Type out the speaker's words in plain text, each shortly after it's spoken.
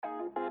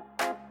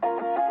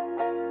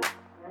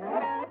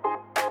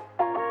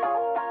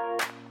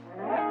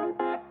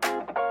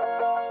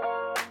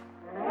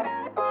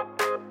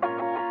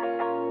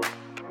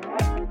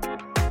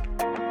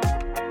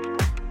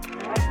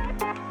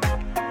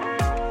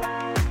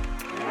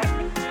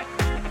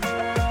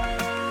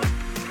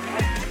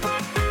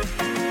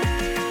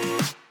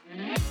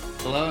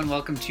Hello and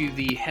welcome to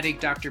the Headache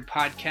Doctor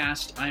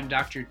podcast. I'm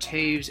Dr.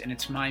 Taves, and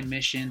it's my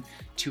mission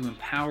to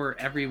empower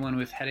everyone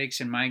with headaches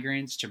and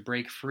migraines to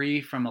break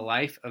free from a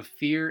life of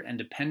fear and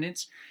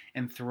dependence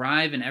and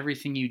thrive in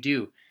everything you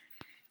do.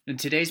 In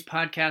today's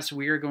podcast,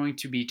 we are going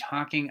to be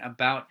talking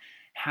about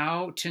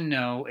how to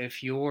know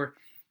if your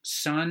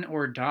son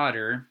or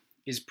daughter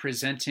is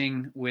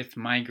presenting with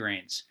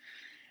migraines.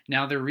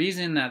 Now, the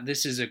reason that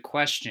this is a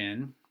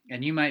question,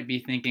 and you might be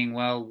thinking,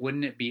 well,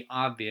 wouldn't it be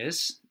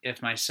obvious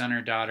if my son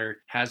or daughter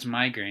has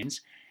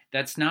migraines?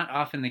 That's not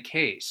often the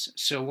case.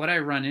 So what I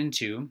run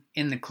into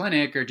in the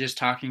clinic or just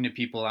talking to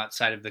people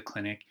outside of the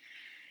clinic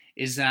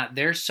is that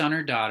their son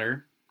or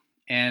daughter,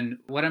 and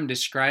what I'm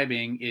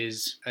describing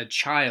is a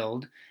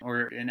child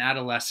or an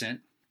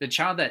adolescent, the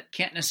child that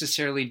can't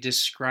necessarily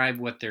describe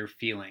what they're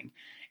feeling.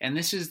 And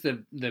this is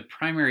the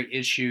primary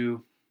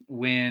issue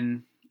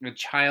when a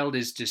child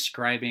is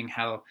describing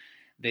how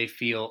they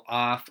feel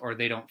off or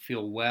they don't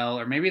feel well,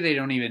 or maybe they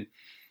don't even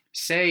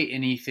say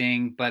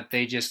anything, but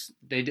they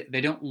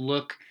don't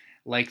look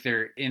like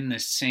they're in the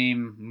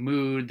same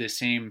mood, the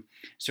same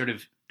sort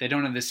of, they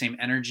don't have the same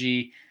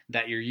energy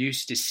that you're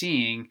used to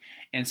seeing.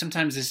 And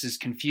sometimes this is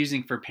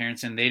confusing for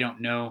parents and they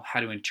don't know how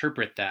to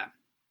interpret that.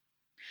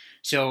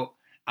 So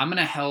I'm going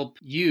to help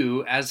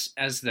you as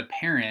the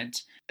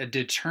parent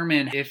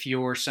determine if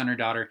your son or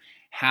daughter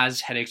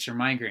has headaches or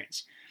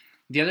migraines.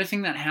 The other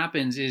thing that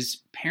happens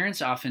is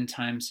parents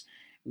oftentimes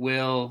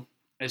will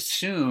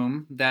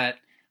assume that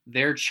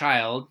their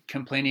child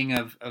complaining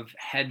of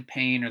head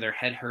pain or their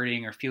head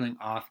hurting or feeling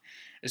off,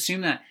 assume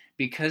that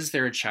because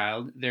they're a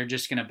child, they're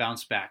just going to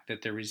bounce back,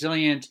 that they're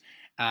resilient,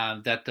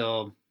 that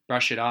they'll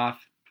brush it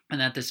off, and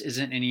that this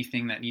isn't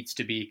anything that needs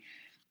to be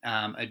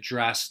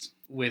addressed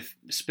with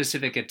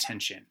specific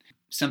attention.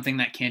 Something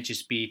that can't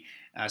just be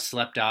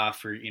slept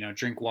off or,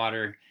 drink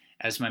water,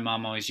 as my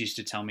mom always used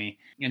to tell me.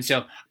 And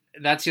so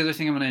that's the other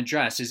thing I'm going to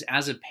address is,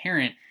 as a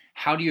parent,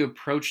 how do you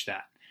approach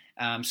that?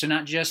 So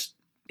not just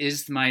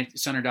is my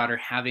son or daughter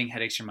having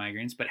headaches or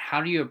migraines, but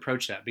how do you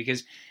approach that?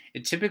 Because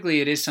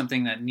typically it is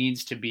something that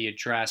needs to be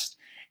addressed,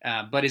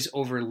 but is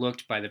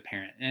overlooked by the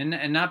parent.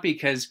 And not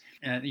because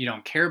you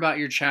don't care about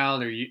your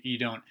child or you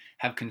don't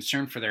have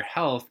concern for their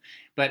health,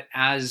 but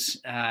as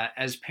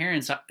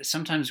parents,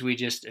 sometimes we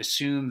just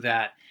assume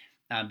that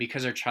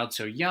because our child's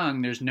so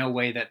young, there's no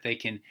way that they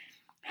can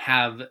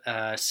have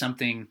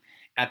something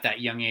at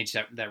that young age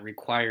that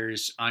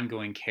requires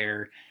ongoing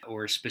care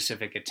or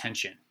specific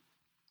attention.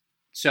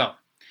 So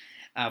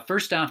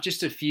first off,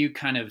 just a few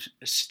kind of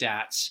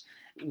stats.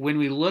 When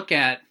we look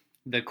at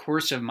the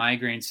course of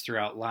migraines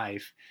throughout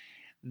life,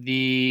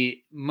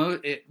 the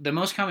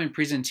most common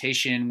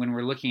presentation when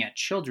we're looking at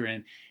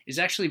children is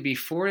actually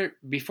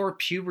before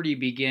puberty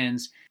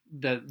begins.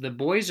 The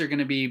boys are going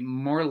to be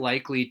more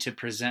likely to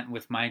present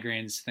with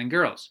migraines than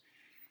girls.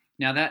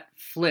 Now that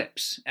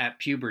flips at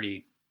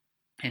puberty,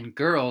 and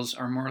girls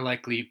are more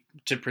likely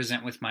to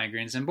present with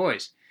migraines than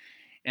boys.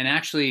 And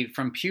actually,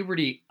 from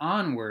puberty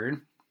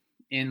onward,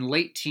 in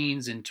late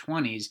teens and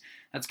 20s,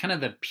 that's kind of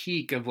the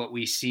peak of what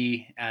we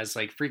see as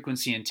like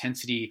frequency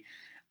intensity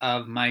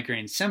of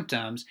migraine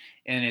symptoms.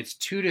 And it's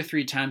 2 to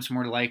 3 times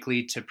more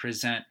likely to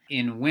present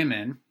in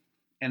women.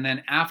 And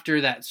then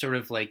after that sort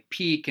of like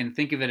peak, and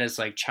think of it as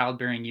like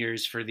childbearing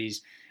years for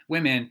these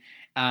women,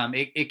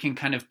 it can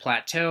kind of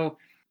plateau.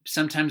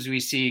 Sometimes we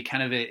see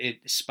kind of it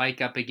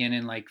spike up again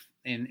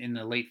in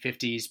the late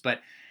 50s,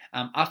 but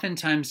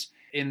oftentimes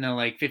in the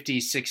like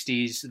 50s,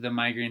 60s, the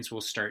migraines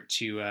will start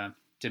to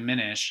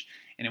diminish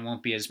and it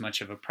won't be as much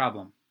of a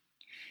problem.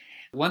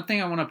 One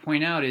thing I want to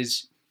point out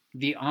is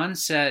the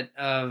onset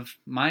of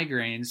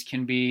migraines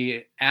can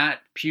be at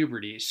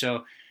puberty.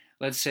 So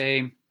let's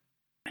say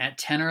at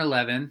 10 or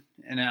 11,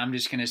 and I'm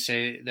just going to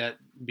say that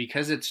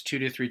because it's 2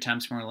 to 3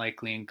 times more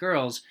likely in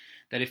girls,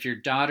 that if your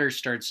daughter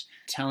starts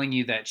telling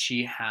you that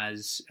she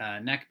has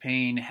neck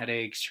pain,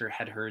 headaches, her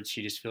head hurts,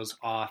 she just feels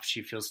off,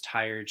 she feels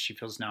tired, she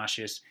feels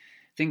nauseous,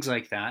 things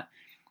like that,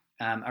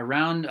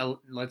 around,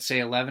 let's say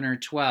 11 or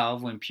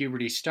 12, when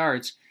puberty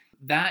starts,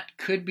 that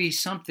could be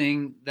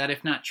something that,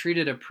 if not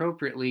treated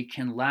appropriately,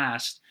 can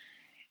last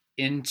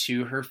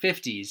into her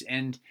 50s.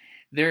 And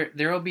there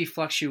will be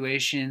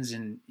fluctuations,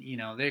 and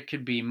there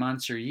could be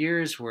months or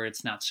years where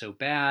it's not so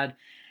bad,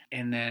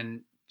 and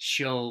then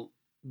she'll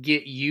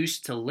get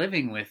used to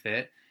living with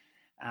it,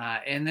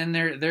 and then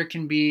there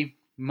can be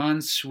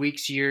months,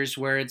 weeks, years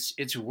where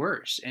it's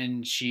worse,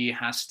 and she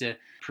has to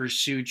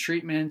pursue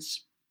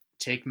treatments,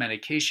 take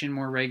medication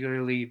more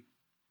regularly,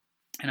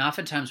 and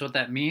oftentimes what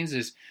that means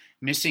is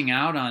missing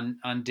out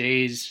on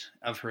days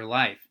of her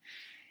life.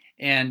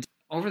 And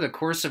over the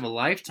course of a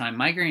lifetime,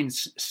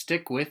 migraines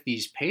stick with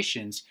these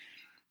patients,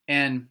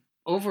 and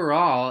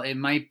overall it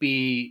might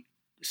be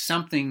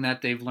something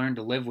that they've learned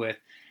to live with,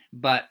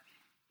 but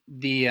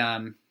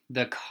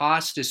the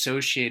cost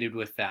associated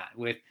with that,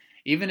 with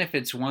even if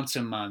it's once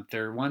a month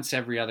or once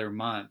every other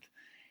month,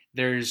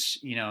 there's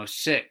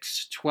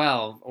 6,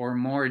 12 or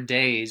more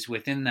days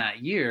within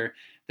that year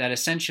that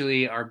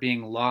essentially are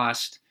being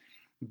lost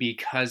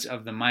because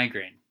of the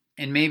migraine.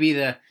 And maybe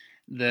the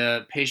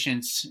the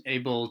patient's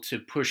able to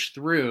push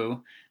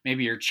through,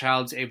 maybe your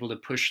child's able to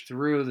push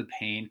through the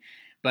pain,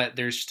 but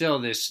there's still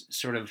this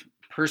sort of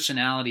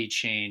personality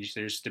change.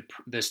 There's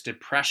this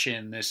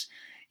depression, this,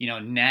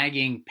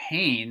 nagging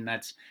pain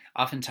that's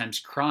oftentimes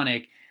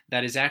chronic,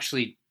 that is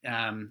actually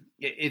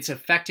it's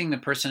affecting the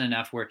person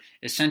enough where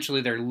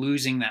essentially they're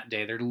losing that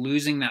day. They're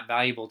losing that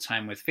valuable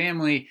time with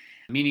family,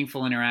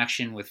 meaningful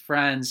interaction with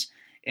friends,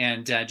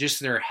 and just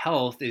their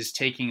health is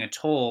taking a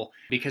toll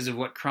because of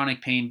what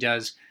chronic pain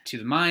does to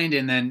the mind,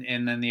 and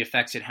then the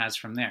effects it has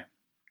from there.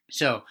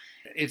 So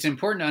it's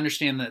important to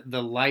understand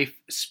the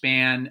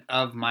lifespan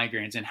of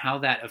migraines and how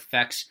that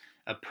affects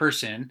a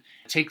person.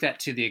 Take that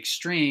to the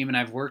extreme, and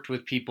I've worked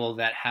with people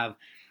that have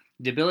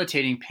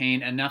debilitating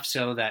pain enough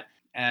so that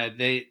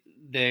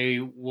they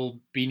will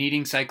be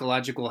needing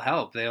psychological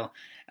help. They'll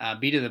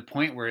be to the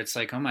point where it's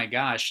like, oh my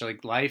gosh,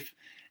 like life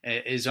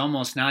is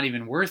almost not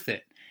even worth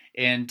it.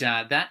 And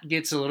that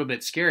gets a little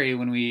bit scary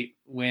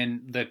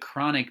when the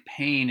chronic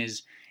pain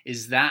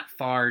is that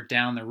far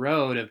down the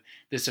road of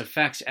this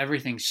affects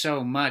everything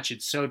so much.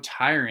 It's so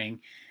tiring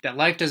that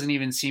life doesn't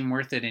even seem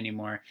worth it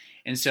anymore.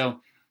 And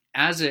so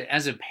as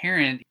a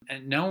parent,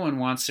 no one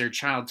wants their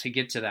child to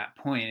get to that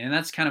point. And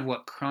that's kind of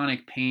what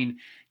chronic pain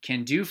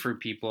can do for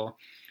people.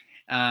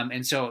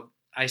 And so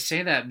I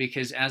say that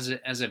because as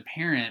a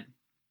parent,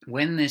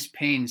 when this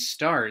pain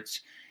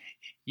starts,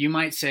 you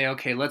might say,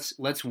 okay,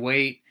 let's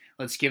wait.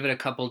 Let's give it a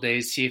couple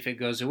days, see if it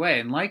goes away.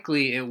 And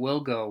likely it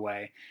will go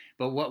away.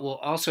 But what will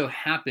also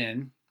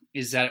happen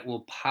is that it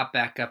will pop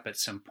back up at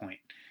some point.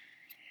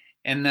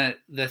 And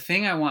the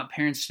thing I want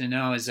parents to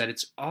know is that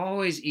it's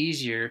always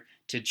easier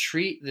to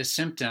treat the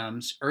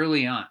symptoms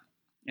early on.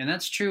 And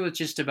that's true with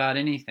just about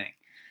anything.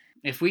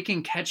 If we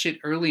can catch it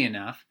early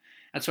enough,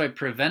 that's why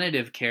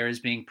preventative care is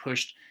being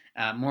pushed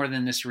more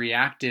than this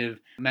reactive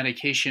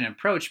medication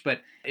approach.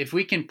 But if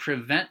we can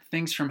prevent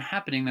things from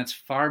happening, that's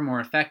far more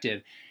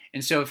effective.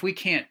 And so if we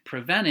can't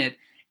prevent it,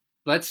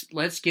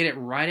 let's get it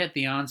right at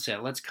the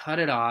onset. Let's cut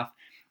it off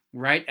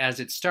right as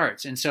it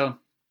starts. And so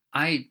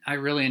I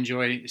really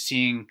enjoy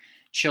seeing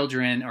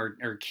children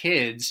or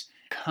kids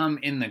come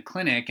in the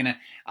clinic. And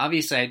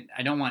obviously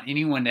I don't want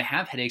anyone to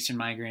have headaches and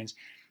migraines.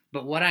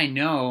 But what I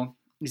know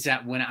is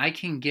that when I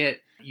can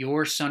get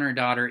your son or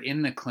daughter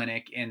in the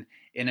clinic and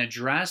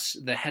address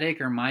the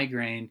headache or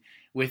migraine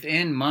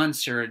within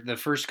months or the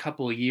first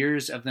couple of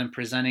years of them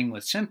presenting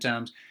with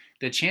symptoms,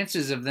 the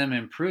chances of them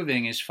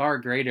improving is far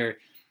greater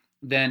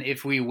than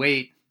if we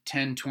wait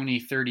 10, 20,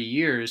 30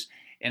 years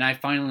and I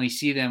finally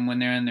see them when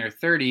they're in their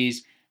 30s,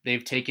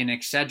 they've taken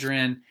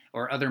Excedrin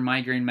or other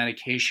migraine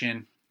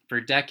medication for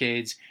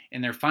decades,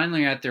 and they're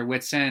finally at their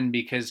wits' end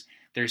because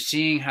they're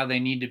seeing how they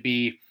need to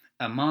be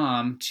a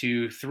mom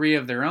to 3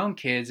 of their own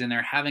kids, and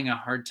they're having a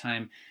hard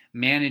time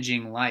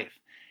managing life.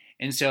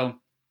 And so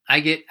I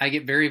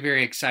get very,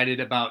 very excited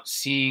about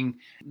seeing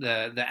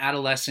the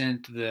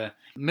adolescent, the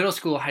middle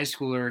school, high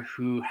schooler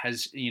who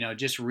has,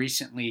 just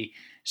recently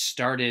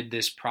started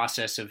this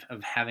process of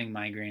having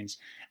migraines,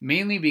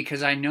 mainly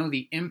because I know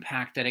the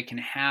impact that it can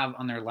have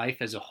on their life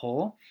as a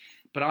whole.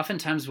 But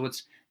oftentimes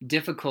what's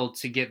difficult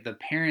to get the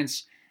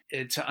parents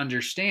to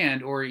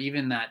understand, or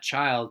even that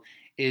child,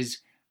 is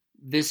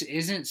this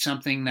isn't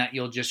something that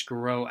you'll just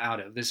grow out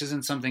of. This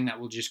isn't something that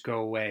will just go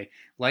away.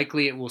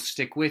 Likely it will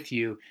stick with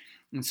you.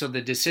 And so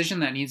the decision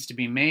that needs to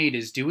be made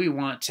is, do we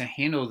want to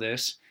handle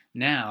this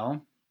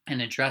now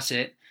and address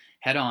it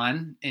head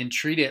on and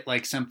treat it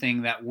like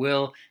something that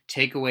will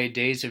take away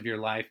days of your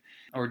life?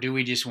 Or do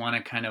we just want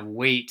to kind of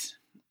wait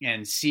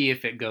and see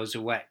if it goes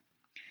away?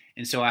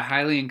 And so I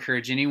highly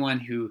encourage anyone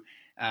who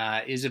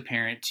is a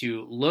parent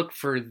to look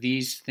for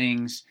these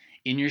things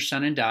in your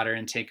son and daughter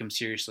and take them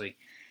seriously.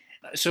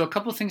 So a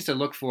couple things to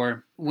look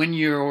for when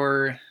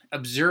you're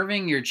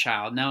observing your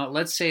child. Now,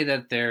 let's say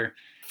that they're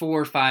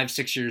 4, 5,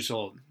 6 years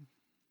old.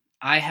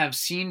 I have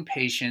seen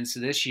patients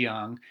this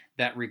young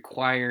that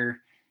require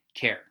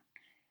care.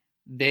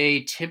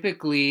 They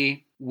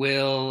typically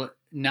will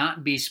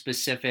not be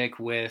specific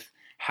with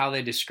how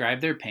they describe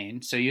their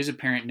pain. So you as a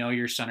parent know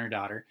your son or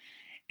daughter,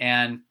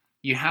 and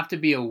you have to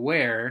be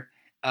aware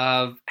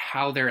of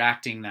how they're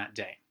acting that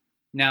day.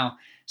 Now,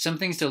 some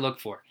things to look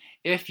for.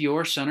 If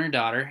your son or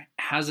daughter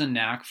has a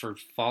knack for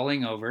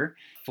falling over,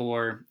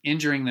 for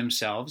injuring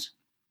themselves,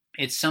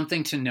 it's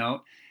something to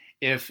note.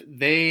 If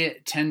they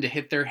tend to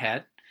hit their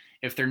head,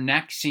 if their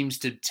neck seems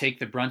to take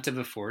the brunt of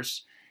a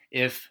force,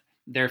 if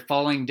they're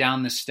falling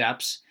down the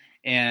steps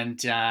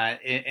and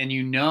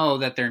you know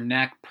that their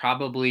neck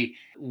probably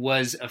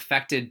was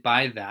affected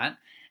by that,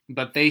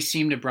 but they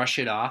seem to brush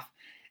it off,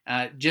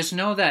 just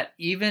know that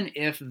even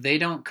if they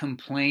don't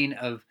complain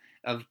of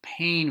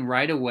pain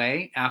right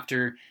away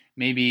after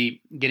maybe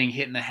getting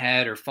hit in the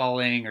head or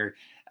falling or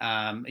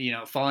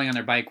falling on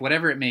their bike,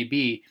 whatever it may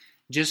be,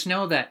 just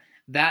know that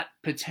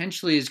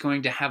potentially is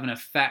going to have an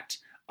effect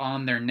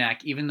on their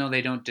neck, even though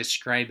they don't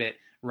describe it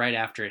right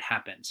after it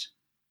happens.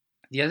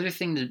 The other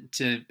thing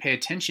to pay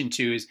attention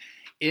to is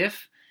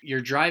if you're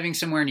driving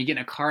somewhere and you get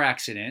in a car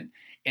accident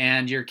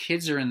and your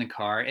kids are in the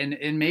car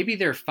and maybe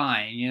they're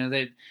fine,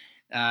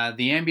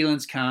 the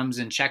ambulance comes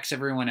and checks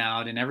everyone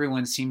out and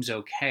everyone seems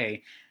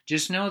okay,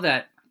 just know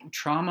that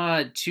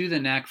trauma to the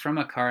neck from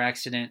a car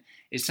accident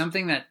is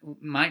something that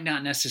might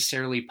not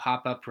necessarily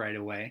pop up right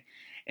away.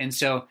 And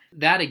so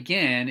that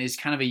again is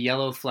kind of a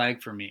yellow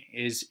flag for me,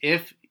 is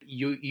if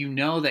you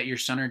know that your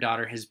son or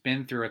daughter has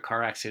been through a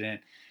car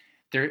accident,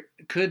 there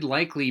could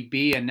likely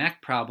be a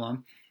neck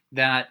problem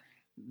that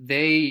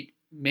they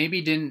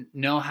maybe didn't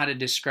know how to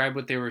describe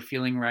what they were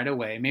feeling right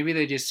away. Maybe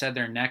they just said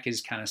their neck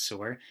is kind of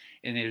sore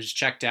and it was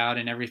checked out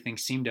and everything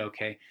seemed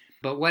okay.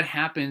 But what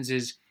happens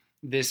is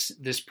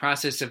this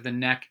process of the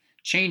neck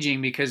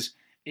changing, because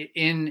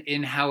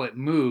in how it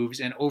moves,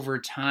 and over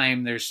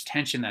time there's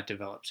tension that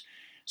develops.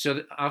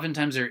 So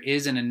oftentimes there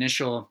is an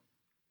initial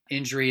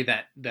injury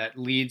that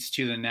leads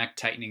to the neck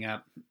tightening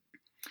up.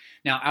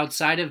 Now,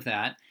 outside of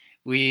that,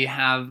 we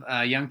have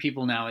young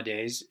people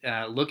nowadays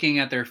looking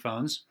at their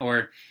phones,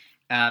 or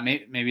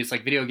maybe it's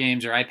like video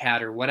games or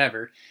iPad or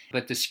whatever,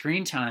 but the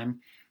screen time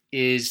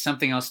is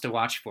something else to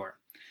watch for.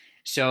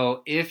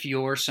 So if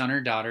your son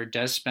or daughter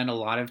does spend a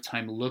lot of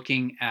time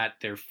looking at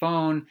their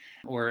phone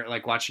or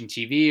like watching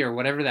TV or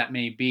whatever that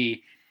may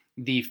be,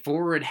 the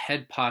forward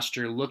head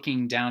posture,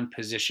 looking down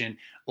position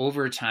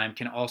over time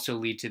can also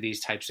lead to these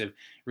types of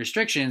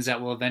restrictions that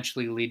will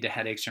eventually lead to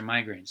headaches or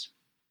migraines.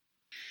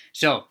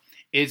 So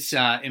it's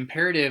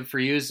imperative for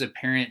you as a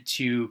parent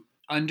to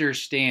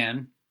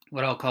understand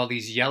what I'll call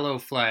these yellow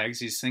flags,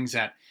 these things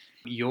that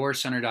your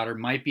son or daughter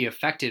might be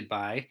affected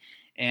by,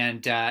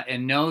 and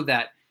know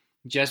that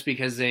just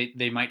because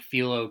they might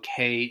feel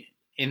okay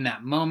in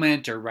that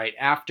moment or right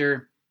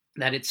after,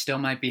 that it still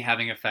might be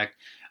having effect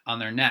on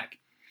their neck.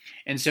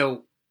 And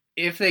so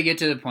if they get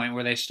to the point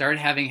where they start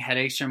having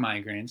headaches or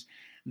migraines,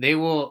 they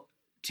will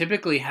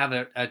typically have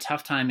a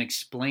tough time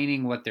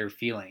explaining what they're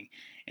feeling.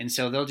 And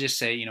so they'll just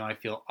say, I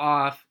feel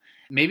off.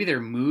 Maybe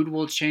their mood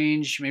will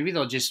change. Maybe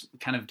they'll just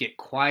kind of get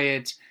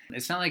quiet.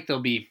 It's not like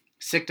they'll be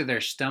sick to their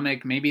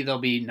stomach. Maybe they'll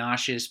be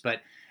nauseous, but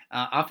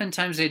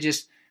oftentimes they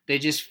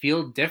just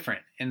feel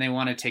different and they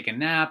want to take a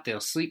nap. They'll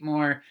sleep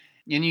more.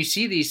 And you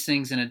see these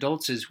things in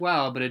adults as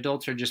well, but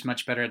adults are just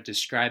much better at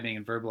describing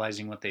and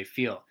verbalizing what they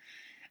feel.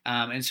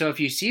 And so if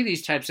you see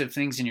these types of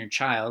things in your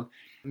child,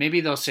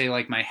 maybe they'll say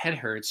like, my head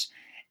hurts.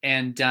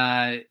 And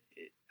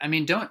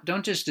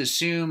don't just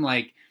assume,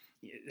 like,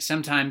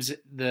 sometimes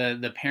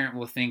the parent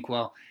will think,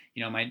 well,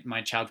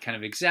 my child kind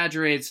of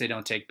exaggerates. They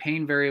don't take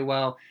pain very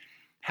well.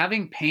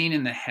 Having pain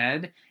in the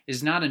head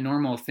is not a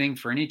normal thing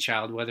for any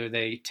child, whether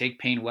they take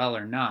pain well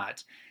or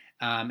not.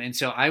 And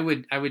so I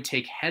would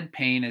take head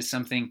pain as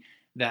something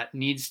that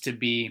needs to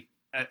be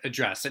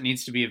addressed, that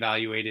needs to be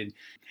evaluated,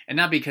 and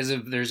not because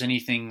of there's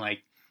anything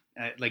like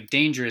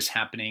dangerous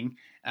happening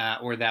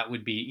or that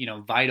would be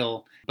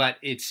vital, but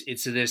it's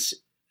this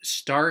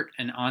start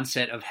and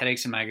onset of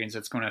headaches and migraines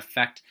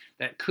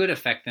that could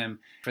affect them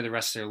for the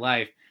rest of their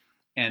life.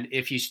 And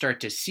if you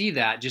start to see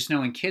that, just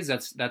know in kids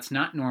that's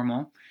not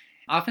normal.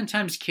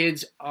 Oftentimes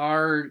kids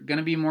are going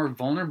to be more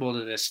vulnerable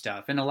to this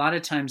stuff. And a lot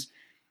of times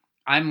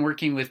I'm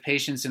working with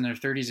patients in their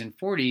 30s and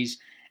 40s,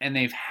 and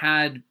they've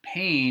had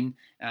pain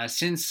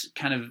since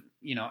kind of,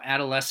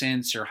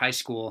 adolescence or high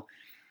school.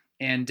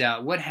 And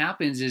what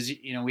happens is,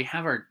 we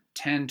have our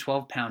 10,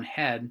 12 pound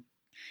head.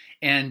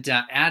 And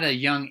at a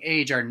young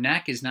age, our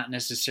neck is not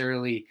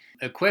necessarily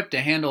equipped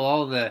to handle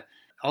all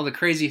the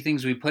crazy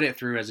things we put it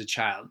through as a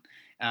child.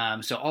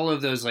 So all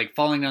of those, like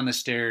falling down the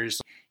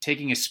stairs,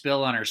 taking a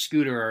spill on our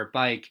scooter or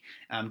bike,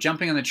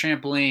 jumping on the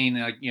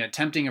trampoline,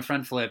 attempting a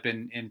front flip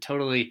and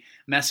totally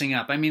messing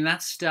up. I mean,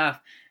 that stuff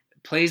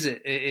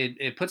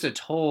it puts a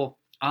toll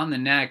on the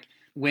neck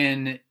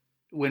when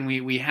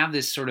we have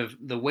this sort of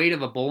the weight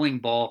of a bowling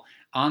ball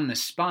on the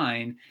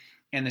spine,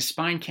 and the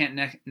spine can't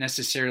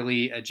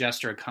necessarily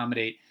adjust or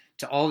accommodate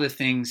to all the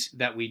things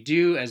that we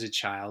do as a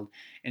child.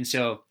 And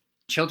so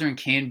children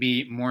can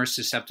be more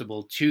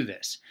susceptible to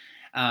this.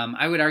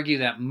 I would argue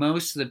that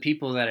most of the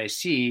people that I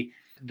see,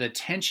 the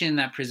tension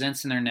that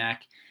presents in their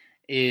neck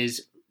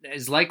is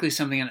likely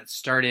something that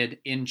started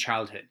in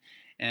childhood,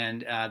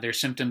 and their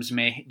symptoms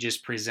may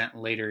just present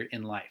later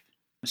in life.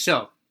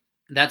 So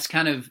that's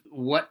kind of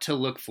what to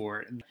look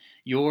for.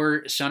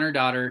 Your son or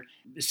daughter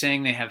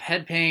saying they have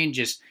head pain,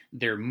 just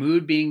their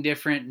mood being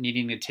different,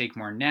 needing to take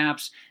more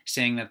naps,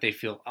 saying that they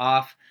feel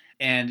off,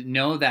 and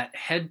know that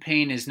head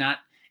pain is not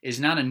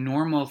a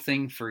normal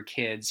thing for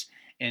kids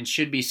and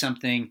should be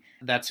something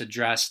that's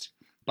addressed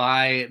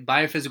by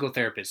a physical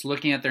therapist,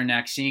 looking at their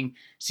neck,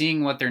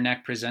 seeing what their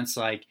neck presents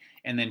like,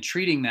 and then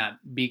treating that,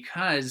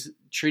 because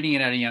treating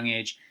it at a young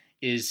age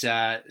is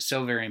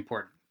so very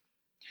important.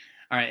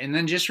 All right, and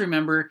then just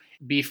remember,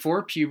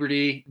 before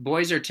puberty,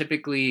 boys are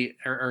typically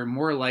are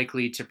more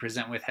likely to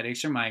present with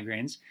headaches or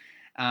migraines,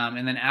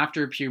 and then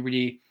after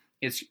puberty,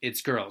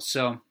 it's girls.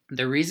 So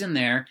the reason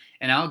there,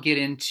 and I'll get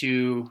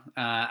into,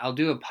 I'll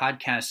do a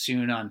podcast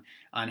soon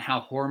on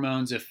how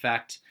hormones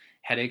affect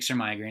headaches or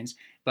migraines.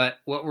 But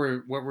what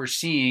we're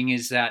seeing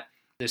is that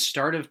the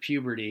start of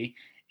puberty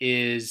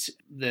is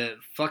the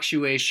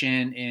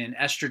fluctuation in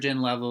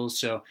estrogen levels.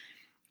 So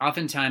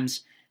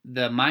oftentimes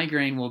the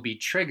migraine will be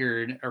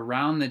triggered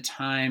around the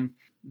time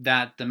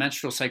that the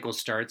menstrual cycle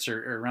starts,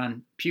 or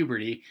around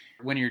puberty,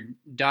 when your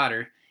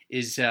daughter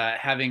is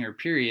having her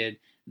period.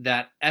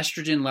 That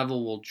estrogen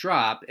level will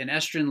drop, and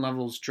estrogen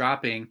levels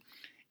dropping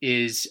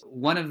is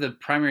one of the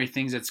primary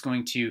things that's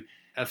going to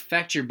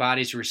affect your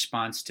body's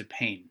response to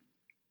pain.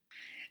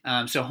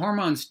 So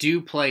hormones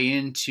do play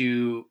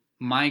into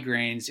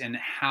migraines and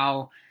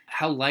how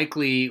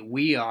likely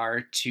we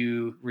are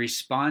to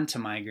respond to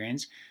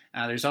migraines.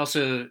 There's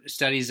also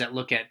studies that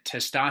look at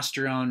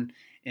testosterone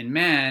in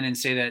men and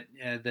say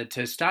that the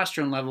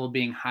testosterone level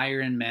being higher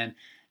in men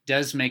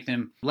does make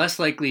them less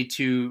likely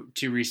to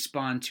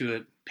respond to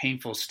a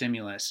painful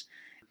stimulus.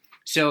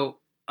 So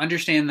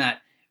understand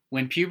that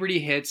when puberty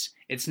hits,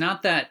 it's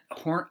not that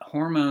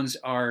hormones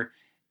are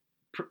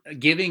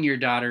giving your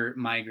daughter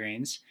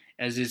migraines,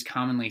 as is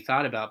commonly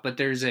thought about, but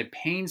there's a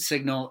pain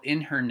signal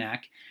in her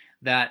neck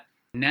that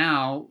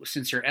now,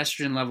 since her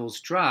estrogen levels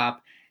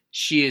drop,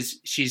 she's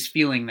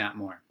feeling that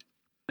more.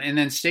 And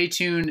then stay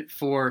tuned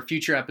for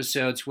future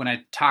episodes when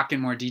I talk in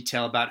more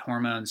detail about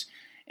hormones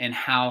and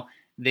how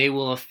they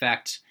will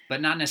affect,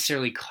 but not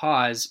necessarily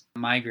cause,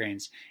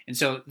 migraines. And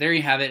so there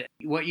you have it.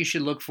 What you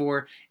should look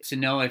for is to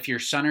know if your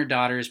son or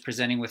daughter is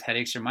presenting with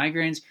headaches or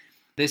migraines.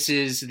 This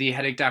is the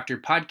Headache Doctor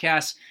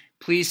Podcast.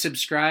 Please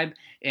subscribe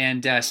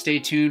and stay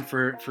tuned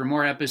for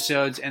more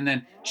episodes, and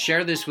then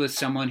share this with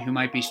someone who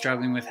might be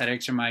struggling with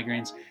headaches or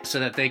migraines so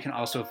that they can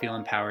also feel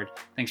empowered.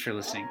 Thanks for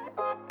listening.